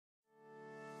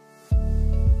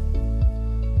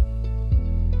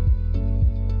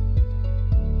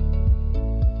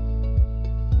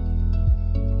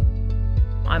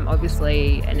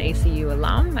obviously an ECU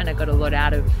alum, and I got a lot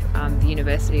out of the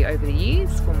university over the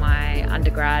years for my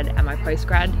undergrad and my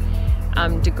postgrad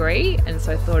degree, and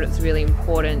so I thought it was really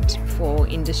important for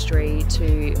industry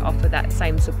to offer that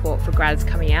same support for grads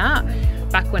coming out.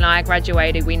 Back when I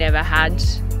graduated, we never had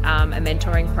a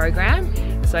mentoring program,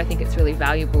 so I think it's really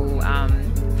valuable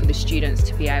for the students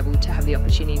to be able to have the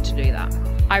opportunity to do that.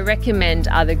 I recommend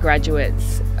other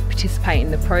graduates participate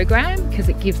in the program because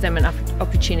it gives them an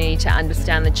opportunity to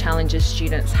understand the challenges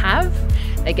students have.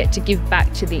 They get to give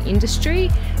back to the industry,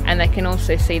 and they can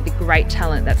also see the great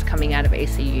talent that's coming out of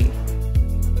ECU.